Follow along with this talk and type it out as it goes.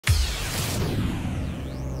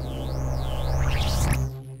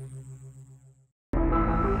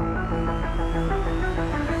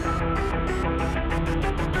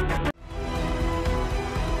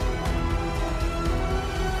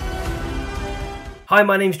Hi,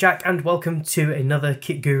 my name's Jack and welcome to another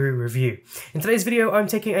Kit Guru review. In today's video, I'm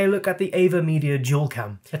taking a look at the Avermedia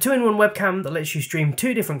DUALCAM, a 2-in-1 webcam that lets you stream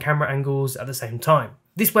two different camera angles at the same time.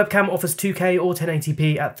 This webcam offers 2K or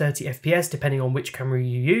 1080p at 30 FPS depending on which camera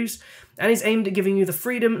you use, and is aimed at giving you the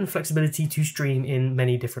freedom and flexibility to stream in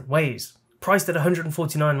many different ways. Priced at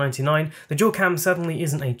 $149.99, the DUALCAM certainly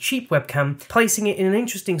isn't a cheap webcam, placing it in an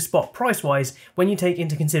interesting spot price-wise when you take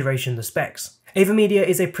into consideration the specs. Avermedia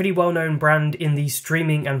is a pretty well-known brand in the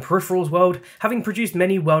streaming and peripherals world, having produced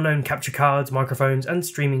many well-known capture cards, microphones, and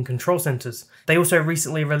streaming control centers. They also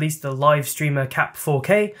recently released the Live Streamer Cap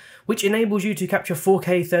 4K, which enables you to capture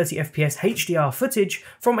 4K 30fps HDR footage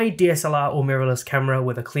from a DSLR or mirrorless camera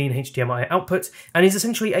with a clean HDMI output, and is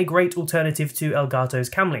essentially a great alternative to Elgato's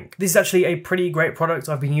Camlink. This is actually a pretty great product.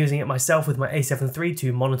 I've been using it myself with my A7 III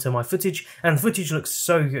to monitor my footage, and the footage looks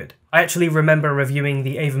so good. I actually remember reviewing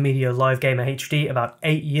the Avermedia Live Gamer HD about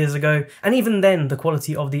 8 years ago, and even then the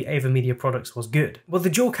quality of the Avermedia products was good. Well, the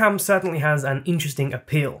DUALCAM certainly has an interesting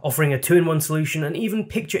appeal, offering a 2-in-1 solution and even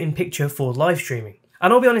picture-in-picture for live streaming.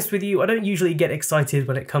 And I'll be honest with you, I don't usually get excited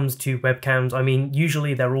when it comes to webcams. I mean,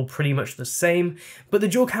 usually they're all pretty much the same, but the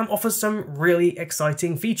DUALCAM offers some really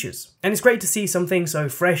exciting features. And it's great to see something so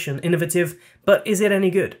fresh and innovative, but is it any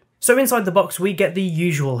good? So inside the box we get the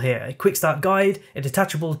usual here, a quick start guide, a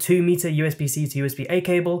detachable 2-meter USB-C to USB-A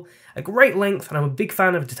cable, a great length, and I'm a big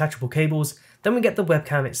fan of detachable cables. Then we get the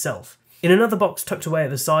webcam itself. In another box tucked away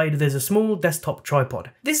at the side, there's a small desktop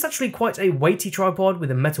tripod. This is actually quite a weighty tripod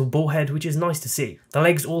with a metal ball head, which is nice to see. The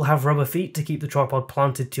legs all have rubber feet to keep the tripod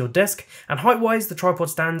planted to your desk, and height-wise the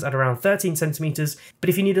tripod stands at around 13 centimeters,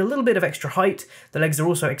 but if you need a little bit of extra height, the legs are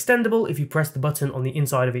also extendable if you press the button on the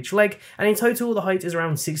inside of each leg, and in total the height is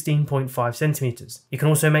around 16.5 centimeters. You can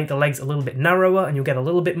also make the legs a little bit narrower and you'll get a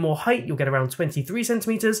little bit more height, you'll get around 23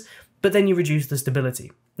 centimeters, but then you reduce the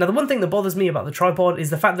stability. Now the one thing that bothers me about the tripod is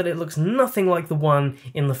the fact that it looks nothing like the one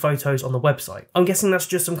in the photos on the website. I'm guessing that's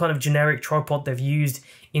just some kind of generic tripod they've used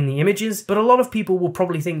in the images, but a lot of people will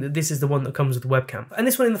probably think that this is the one that comes with the webcam. And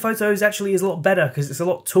this one in the photos actually is a lot better because it's a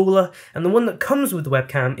lot taller, and the one that comes with the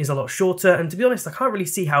webcam is a lot shorter, and to be honest I can't really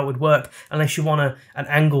see how it would work unless you want an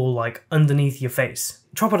angle like underneath your face.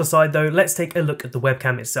 Tripod aside though, let's take a look at the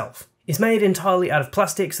webcam itself. It's made entirely out of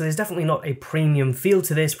plastic, so there's definitely not a premium feel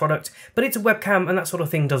to this product, but it's a webcam and that sort of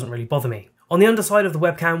thing doesn't really bother me. On the underside of the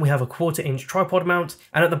webcam we have a 1/4-inch tripod mount,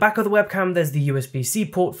 and at the back of the webcam there's the USB-C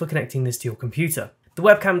port for connecting this to your computer. The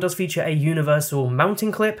webcam does feature a universal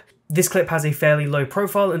mounting clip. This clip has a fairly low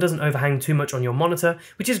profile and doesn't overhang too much on your monitor,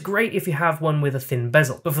 which is great if you have one with a thin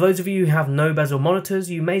bezel. But for those of you who have no bezel monitors,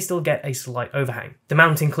 you may still get a slight overhang. The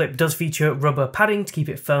mounting clip does feature rubber padding to keep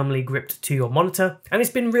it firmly gripped to your monitor, and it's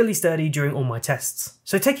been really sturdy during all my tests.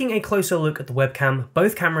 So taking a closer look at the webcam,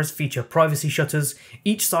 both cameras feature privacy shutters.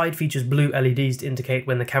 Each side features blue LEDs to indicate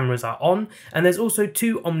when the cameras are on, and there's also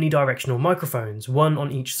 2 omnidirectional microphones, one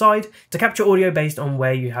on each side, to capture audio based on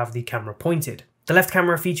where you have the camera pointed. The left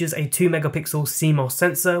camera features a 2-megapixel CMOS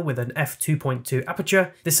sensor with an f2.2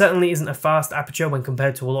 aperture. This certainly isn't a fast aperture when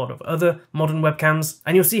compared to a lot of other modern webcams,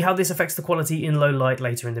 and you'll see how this affects the quality in low light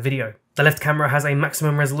later in the video. The left camera has a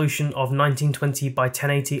maximum resolution of 1920 by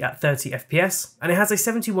 1080 at 30 FPS, and it has a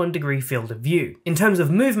 71-degree field of view. In terms of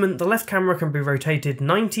movement, the left camera can be rotated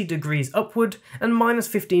 90 degrees upward and minus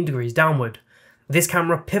 15 degrees downward. This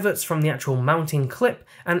camera pivots from the actual mounting clip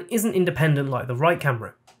and isn't independent like the right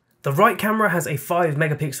camera. The right camera has a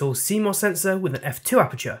 5-megapixel CMOS sensor with an f2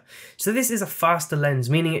 aperture, so this is a faster lens,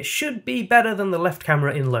 meaning it should be better than the left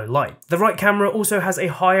camera in low light. The right camera also has a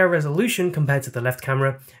higher resolution compared to the left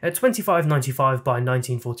camera at 2595 by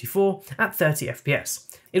 1944 at 30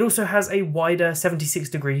 FPS. It also has a wider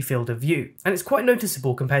 76-degree field of view, and it's quite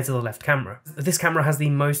noticeable compared to the left camera. This camera has the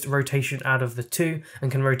most rotation out of the two and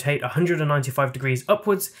can rotate 195 degrees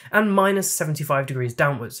upwards and minus 75 degrees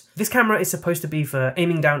downwards. This camera is supposed to be for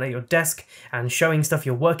aiming down at your desk and showing stuff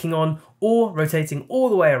you're working on, or rotating all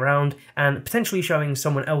the way around and potentially showing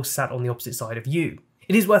someone else sat on the opposite side of you.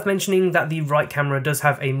 It is worth mentioning that the right camera does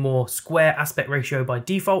have a more square aspect ratio by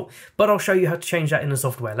default, but I'll show you how to change that in the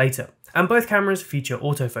software later. And both cameras feature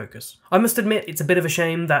autofocus. I must admit it's a bit of a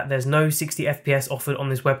shame that there's no 60 FPS offered on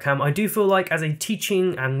this webcam. I do feel like as a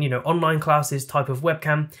teaching and online classes type of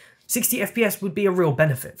webcam, 60 FPS would be a real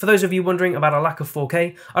benefit. For those of you wondering about a lack of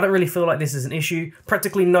 4K, I don't really feel like this is an issue.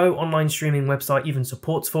 Practically no online streaming website even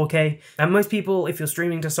supports 4K, and most people, if you're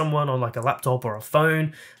streaming to someone on like a laptop or a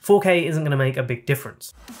phone, 4K isn't going to make a big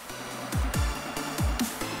difference.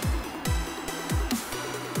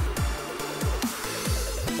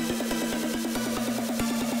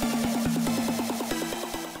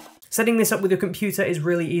 Setting this up with your computer is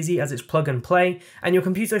really easy as it's plug and play, and your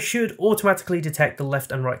computer should automatically detect the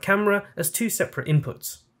left and right camera as two separate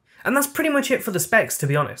inputs. And that's pretty much it for the specs, to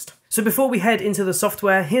be honest. So before we head into the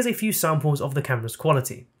software, here's a few samples of the camera's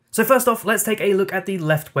quality. So first off, let's take a look at the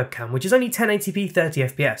left webcam, which is only 1080p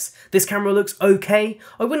 30fps. This camera looks okay,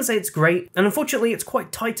 I wouldn't say it's great, and unfortunately it's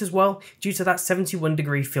quite tight as well due to that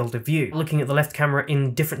 71-degree field of view. Looking at the left camera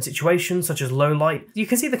in different situations, such as low light, you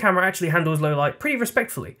can see the camera actually handles low light pretty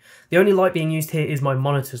respectfully. The only light being used here is my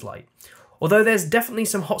monitor's light. Although there's definitely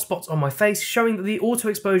some hot spots on my face showing that the auto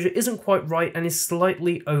exposure isn't quite right and is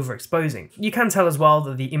slightly overexposing. You can tell as well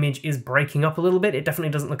that the image is breaking up a little bit. It definitely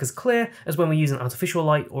doesn't look as clear as when we use an artificial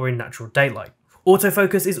light or in natural daylight.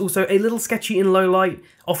 Autofocus is also a little sketchy in low light,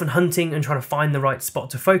 often hunting and trying to find the right spot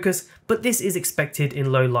to focus, but this is expected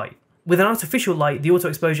in low light. With an artificial light, the auto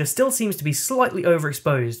exposure still seems to be slightly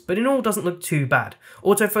overexposed, but in all doesn't look too bad.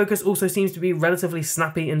 Autofocus also seems to be relatively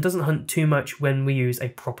snappy and doesn't hunt too much when we use a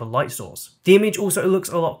proper light source. The image also looks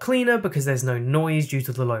a lot cleaner because there's no noise due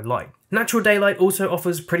to the low light. Natural daylight also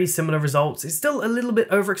offers pretty similar results. It's still a little bit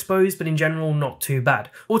overexposed, but in general not too bad.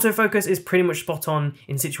 Autofocus is pretty much spot on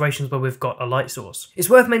in situations where we've got a light source. It's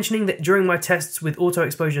worth mentioning that during my tests with auto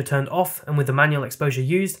exposure turned off and with the manual exposure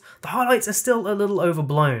used, the highlights are still a little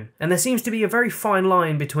overblown, and there seems to be a very fine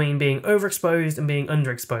line between being overexposed and being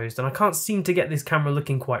underexposed, and I can't seem to get this camera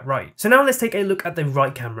looking quite right. So now let's take a look at the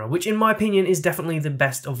right camera, which in my opinion is definitely the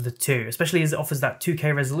best of the two, especially as it offers that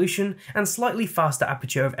 2K resolution and slightly faster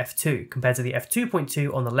aperture of f2 compared to the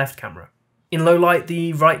f2.2 on the left camera. In low light,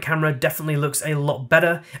 the right camera definitely looks a lot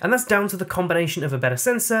better, and that's down to the combination of a better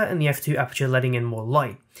sensor and the f2 aperture letting in more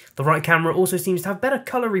light. The right camera also seems to have better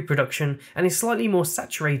colour reproduction and is slightly more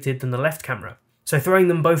saturated than the left camera. So throwing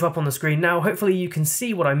them both up on the screen now, hopefully you can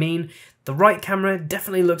see what I mean. The right camera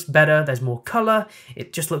definitely looks better, there's more colour,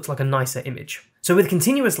 it just looks like a nicer image. So with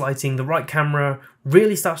continuous lighting, the right camera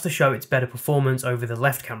really starts to show its better performance over the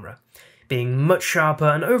left camera, being much sharper,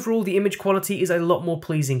 and overall the image quality is a lot more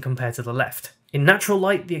pleasing compared to the left. In natural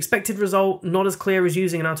light, the expected result, not as clear as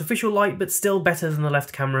using an artificial light, but still better than the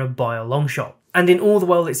left camera by a long shot. And in all the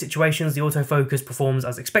well-lit situations, the autofocus performs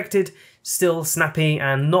as expected, still snappy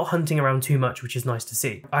and not hunting around too much, which is nice to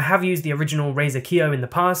see. I have used the original Razor Keo in the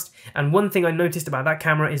past, and one thing I noticed about that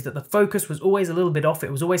camera is that the focus was always a little bit off.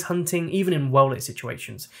 It was always hunting, even in well-lit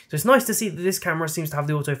situations. So it's nice to see that this camera seems to have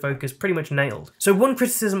the autofocus pretty much nailed. So one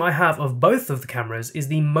criticism I have of both of the cameras is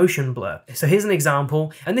the motion blur. So here's an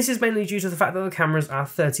example, and this is mainly due to the fact that the cameras are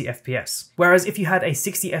 30 FPS. Whereas if you had a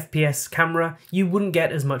 60 FPS camera, you wouldn't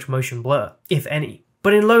get as much motion blur, if any.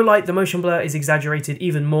 But in low light, the motion blur is exaggerated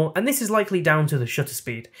even more, and this is likely down to the shutter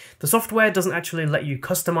speed. The software doesn't actually let you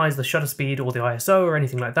customize the shutter speed or the ISO or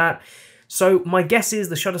anything like that. So my guess is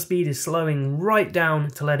the shutter speed is slowing right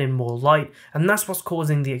down to let in more light, and that's what's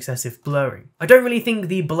causing the excessive blurring. I don't really think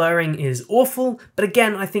the blurring is awful, but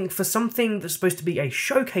again, I think for something that's supposed to be a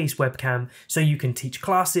showcase webcam, so you can teach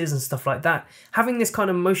classes and stuff like that, having this kind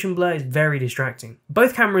of motion blur is very distracting.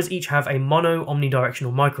 Both cameras each have a mono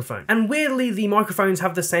omnidirectional microphone, and weirdly the microphones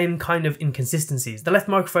have the same kind of inconsistencies. The left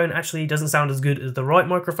microphone actually doesn't sound as good as the right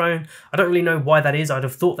microphone. I don't really know why that is. I'd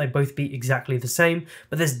have thought they'd both be exactly the same,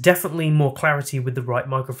 but there's definitely more clarity with the right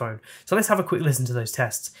microphone. So let's have a quick listen to those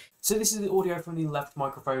tests. So this is the audio from the left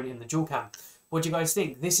microphone in the dual cam. What do you guys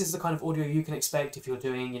think? This is the kind of audio you can expect if you're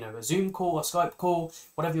doing, a Zoom call, a Skype call,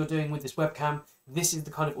 whatever you're doing with this webcam. This is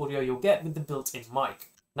the kind of audio you'll get with the built-in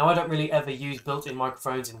mic. Now, I don't really ever use built-in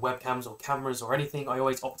microphones in webcams or cameras or anything. I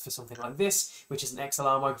always opt for something like this, which is an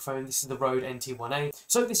XLR microphone. This is the Rode NT1A.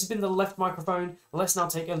 So this has been the left microphone. Let's now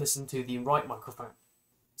take a listen to the right microphone.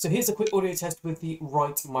 So here's a quick audio test with the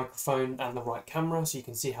right microphone and the right camera, so you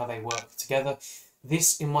can see how they work together.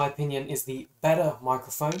 This, in my opinion, is the better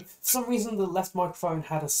microphone. For some reason, the left microphone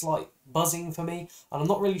had a slight buzzing for me, and I'm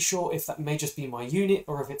not really sure if that may just be my unit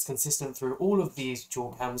or if it's consistent through all of these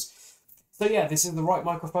dual cams. So yeah, this is the right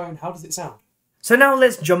microphone. How does it sound? So now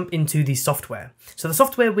let's jump into the software. So the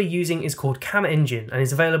software we're using is called Cam Engine and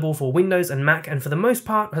is available for Windows and Mac, and for the most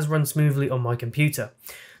part has run smoothly on my computer.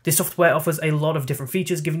 This software offers a lot of different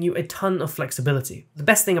features, giving you a ton of flexibility. The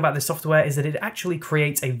best thing about this software is that it actually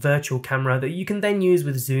creates a virtual camera that you can then use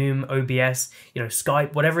with Zoom, OBS,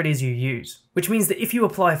 Skype, whatever it is you use. Which means that if you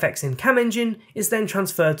apply effects in Cam Engine, it's then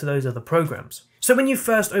transferred to those other programs. So when you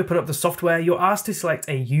first open up the software, you're asked to select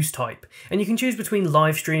a use type, and you can choose between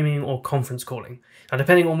live streaming or conference calling. Now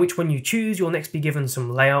depending on which one you choose, you'll next be given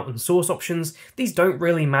some layout and source options. These don't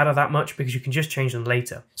really matter that much because you can just change them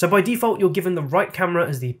later. So by default, you're given the right camera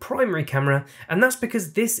as the primary camera, and that's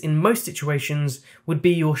because this, in most situations, would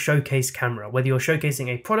be your showcase camera, whether you're showcasing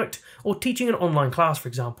a product or teaching an online class, for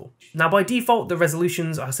example. Now by default, the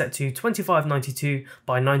resolutions are set to 2592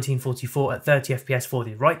 by 1944 at 30 FPS for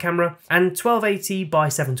the right camera, and 1280 by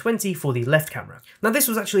 720 for the left camera. Now this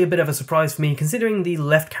was actually a bit of a surprise for me, considering the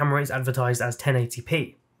left camera is advertised as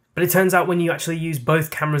 1080p. But it turns out when you actually use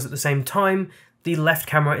both cameras at the same time, the left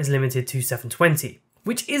camera is limited to 720.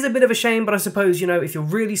 Which is a bit of a shame, but I suppose, you know, if you're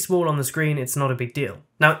really small on the screen, it's not a big deal.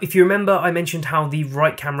 Now, if you remember, I mentioned how the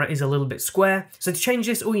right camera is a little bit square, so to change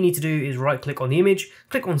this, all you need to do is right-click on the image,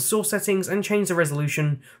 click on Source Settings, and change the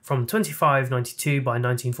resolution from 2592 by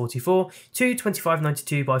 1944 to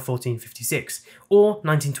 2592 by 1456, or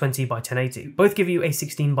 1920 by 1080. Both give you a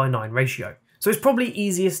 16:9 ratio. So it's probably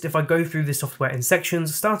easiest if I go through the software in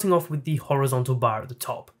sections, starting off with the horizontal bar at the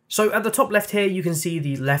top. So at the top left here, you can see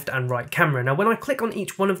the left and right camera. Now when I click on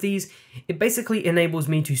each one of these, it basically enables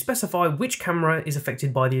me to specify which camera is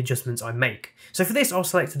affected by the adjustments I make. So for this, I'll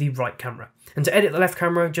select the right camera. And to edit the left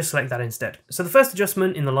camera, just select that instead. So the first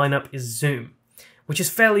adjustment in the lineup is zoom, which is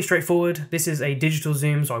fairly straightforward. This is a digital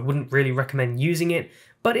zoom, so I wouldn't really recommend using it,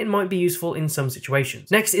 but it might be useful in some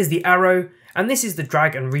situations. Next is the arrow, and this is the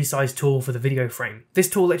drag and resize tool for the video frame. This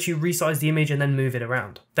tool lets you resize the image and then move it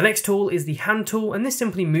around. The next tool is the hand tool, and this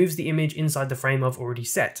simply moves the image inside the frame I've already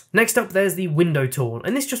set. Next up, there's the window tool,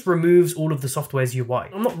 and this just removes all of the software's UI.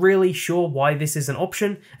 I'm not really sure why this is an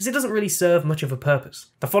option, as it doesn't really serve much of a purpose.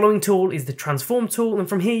 The following tool is the transform tool, and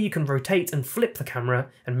from here you can rotate and flip the camera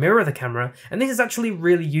and mirror the camera, and this is actually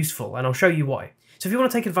really useful, and I'll show you why. So if you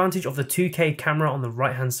want to take advantage of the 2K camera on the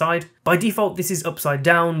right hand side, by default this is upside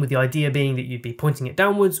down, with the idea being that you'd be pointing it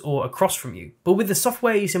downwards or across from you. But with the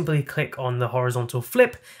software you simply click on the horizontal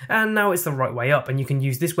flip and now it's the right way up, and you can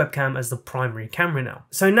use this webcam as the primary camera now.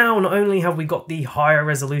 So now not only have we got the higher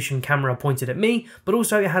resolution camera pointed at me, but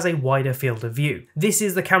also it has a wider field of view. This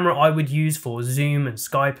is the camera I would use for Zoom and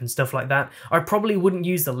Skype and stuff like that. I probably wouldn't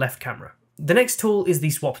use the left camera. The next tool is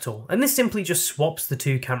the swap tool, and this simply just swaps the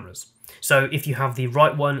two cameras. So if you have the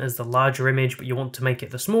right one as the larger image but you want to make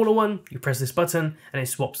it the smaller one, you press this button and it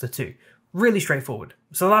swaps the two. Really straightforward.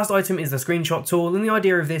 So the last item is the screenshot tool, and the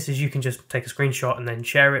idea of this is you can just take a screenshot and then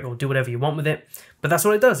share it or do whatever you want with it. But that's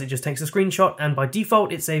all it does, it just takes a screenshot and by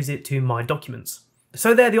default it saves it to My Documents.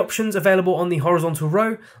 So there are the options available on the horizontal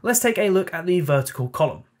row. Let's take a look at the vertical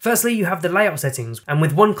column. Firstly, you have the layout settings, and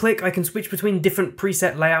with one click I can switch between different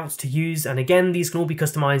preset layouts to use, and again these can all be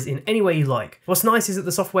customized in any way you like. What's nice is that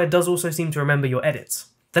the software does also seem to remember your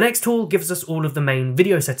edits. The next tool gives us all of the main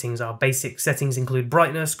video settings. Our basic settings include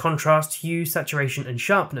brightness, contrast, hue, saturation and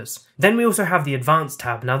sharpness. Then we also have the advanced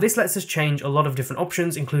tab. Now this lets us change a lot of different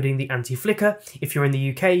options, including the anti-flicker. If you're in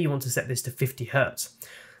the UK you want to set this to 50 Hz.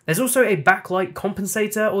 There's also a backlight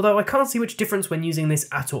compensator, although I can't see much difference when using this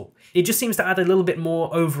at all. It just seems to add a little bit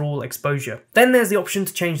more overall exposure. Then there's the option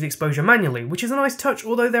to change the exposure manually, which is a nice touch,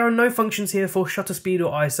 although there are no functions here for shutter speed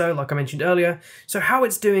or ISO like I mentioned earlier, so how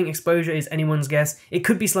it's doing exposure is anyone's guess. It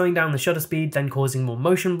could be slowing down the shutter speed, then causing more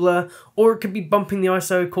motion blur, or it could be bumping the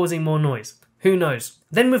ISO, causing more noise. Who knows?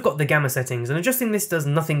 Then we've got the gamma settings, and adjusting this does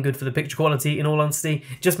nothing good for the picture quality, in all honesty.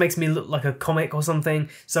 It just makes me look like a comic or something,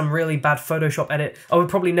 some really bad Photoshop edit. I would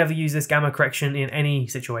probably never use this gamma correction in any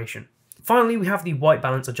situation. Finally, we have the white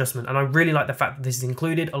balance adjustment, and I really like the fact that this is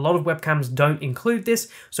included. A lot of webcams don't include this,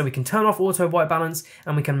 so we can turn off auto white balance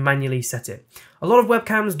and we can manually set it. A lot of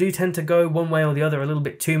webcams do tend to go one way or the other a little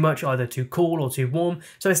bit too much, either too cool or too warm,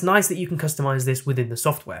 so it's nice that you can customize this within the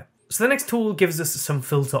software. So the next tool gives us some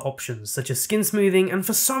filter options, such as skin smoothing and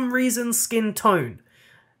for some reason skin tone,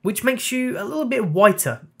 which makes you a little bit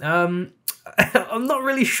whiter. I'm not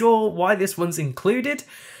really sure why this one's included.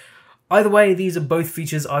 Either way, these are both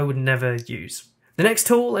features I would never use. The next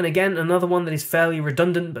tool, and again another one that is fairly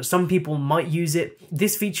redundant but some people might use it,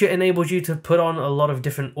 this feature enables you to put on a lot of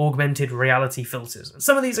different augmented reality filters.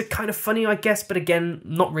 Some of these are kind of funny I guess, but again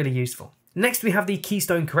not really useful. Next we have the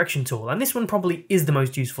keystone correction tool, and this one probably is the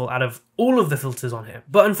most useful out of all of the filters on here,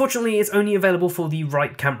 but unfortunately it's only available for the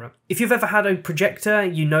right camera. If you've ever had a projector,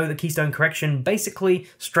 you know that keystone correction basically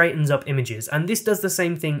straightens up images, and this does the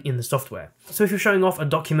same thing in the software. So if you're showing off a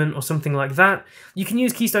document or something like that, you can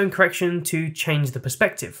use keystone correction to change the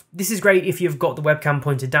perspective. This is great if you've got the webcam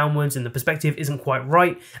pointed downwards and the perspective isn't quite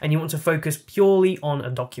right and you want to focus purely on a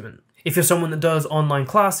document. If you're someone that does online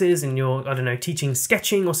classes and you're, I don't know, teaching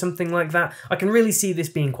sketching or something like that, I can really see this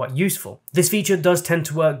being quite useful. This feature does tend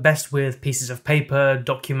to work best with pieces of paper,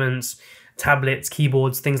 documents, tablets,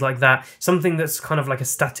 keyboards, things like that. Something that's kind of like a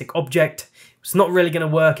static object. It's not really going to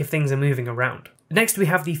work if things are moving around. Next, we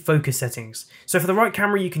have the focus settings. So for the right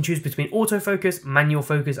camera, you can choose between autofocus, manual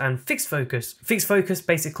focus, and fixed focus. Fixed focus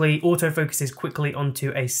basically autofocuses quickly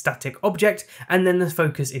onto a static object, and then the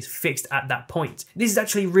focus is fixed at that point. This is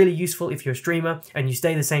actually really useful if you're a streamer and you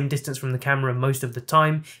stay the same distance from the camera most of the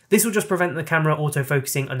time. This will just prevent the camera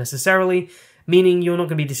autofocusing unnecessarily, meaning you're not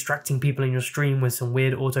going to be distracting people in your stream with some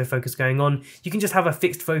weird autofocus going on. You can just have a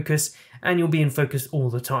fixed focus and you'll be in focus all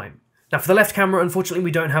the time. Now for the left camera, unfortunately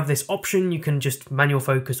we don't have this option. You can just manual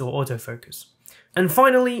focus or autofocus. And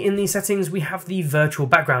finally, in these settings, we have the virtual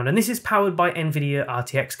background, and this is powered by NVIDIA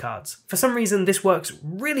RTX cards. For some reason, this works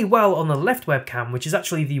really well on the left webcam, which is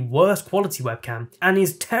actually the worst quality webcam, and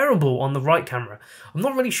is terrible on the right camera. I'm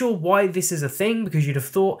not really sure why this is a thing, because you'd have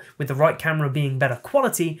thought with the right camera being better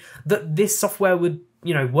quality, that this software would,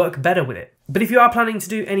 work better with it. But if you are planning to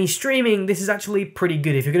do any streaming, this is actually pretty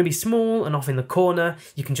good. If you're going to be small and off in the corner,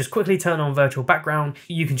 you can just quickly turn on virtual background.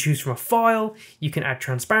 You can choose from a file, you can add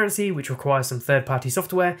transparency, which requires some third-party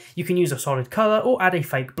software, you can use a solid color or add a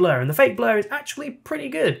fake blur, and the fake blur is actually pretty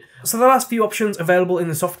good. So the last few options available in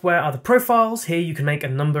the software are the profiles. Here you can make a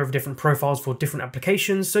number of different profiles for different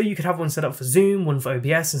applications, so you could have one set up for Zoom, one for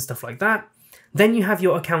OBS and stuff like that. Then you have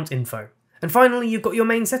your account info. And finally, you've got your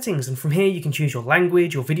main settings, and from here you can choose your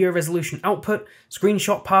language, your video resolution output,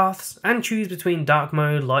 screenshot paths, and choose between dark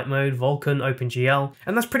mode, light mode, Vulkan, OpenGL,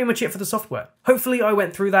 and that's pretty much it for the software. Hopefully I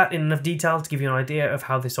went through that in enough detail to give you an idea of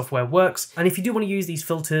how this software works, and if you do want to use these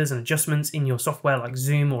filters and adjustments in your software like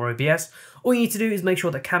Zoom or OBS, all you need to do is make sure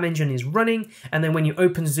that Cam Engine is running, and then when you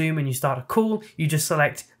open Zoom and you start a call, you just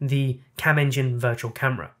select the Cam Engine virtual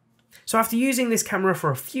camera. So after using this camera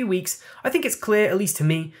for a few weeks, I think it's clear, at least to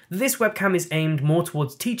me, that this webcam is aimed more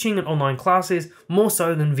towards teaching and online classes, more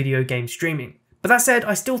so than video game streaming. But that said,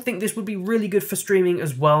 I still think this would be really good for streaming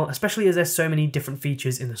as well, especially as there's so many different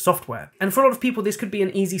features in the software. And for a lot of people, this could be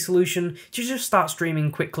an easy solution to just start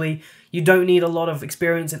streaming quickly. You don't need a lot of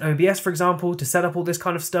experience in OBS, for example, to set up all this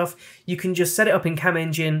kind of stuff. You can just set it up in Cam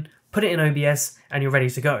Engine, put it in OBS, and you're ready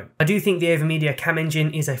to go. I do think the Avermedia Cam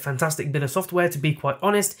Engine is a fantastic bit of software, to be quite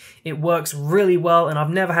honest. It works really well and I've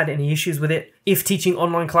never had any issues with it. If teaching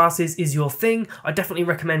online classes is your thing, I definitely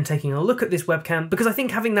recommend taking a look at this webcam, because I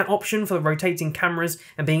think having that option for the rotating cameras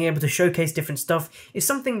and being able to showcase different stuff is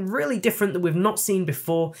something really different that we've not seen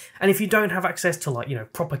before. And if you don't have access to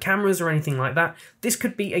proper cameras or anything like that, this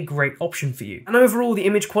could be a great option for you. And overall, the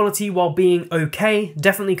image quality, while being okay,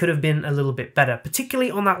 definitely could have been a little bit better,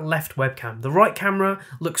 particularly on that left webcam. The right camera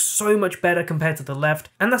looks so much better compared to the left,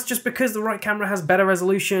 and that's just because the right camera has better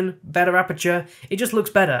resolution, better aperture, it just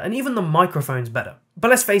looks better, and even the microphone's better. But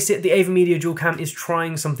let's face it, the Avermedia DUALCAM is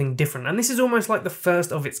trying something different, and this is almost like the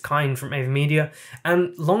first of its kind from Avermedia,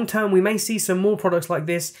 and long term we may see some more products like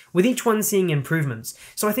this, with each one seeing improvements.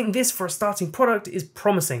 So I think this, for a starting product, is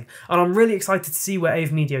promising, and I'm really excited to see where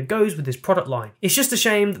Avermedia goes with this product line. It's just a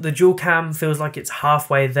shame that the DUALCAM feels like it's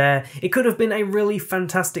halfway there. It could have been a really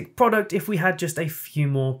fantastic product if we had just a few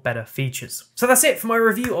more better features. So that's it for my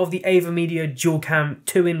review of the Avermedia DUALCAM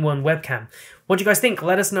 2-in-1 webcam. What do you guys think?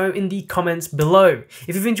 Let us know in the comments below.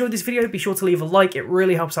 If you've enjoyed this video, be sure to leave a like. It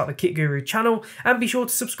really helps out the Kit Guru channel. And be sure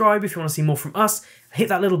to subscribe if you want to see more from us. Hit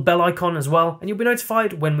that little bell icon as well, and you'll be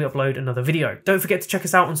notified when we upload another video. Don't forget to check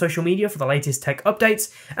us out on social media for the latest tech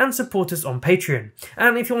updates, and support us on Patreon.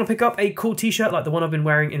 And if you want to pick up a cool t-shirt like the one I've been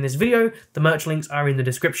wearing in this video, the merch links are in the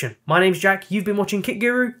description. My name's Jack, you've been watching Kit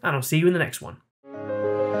Guru, and I'll see you in the next one.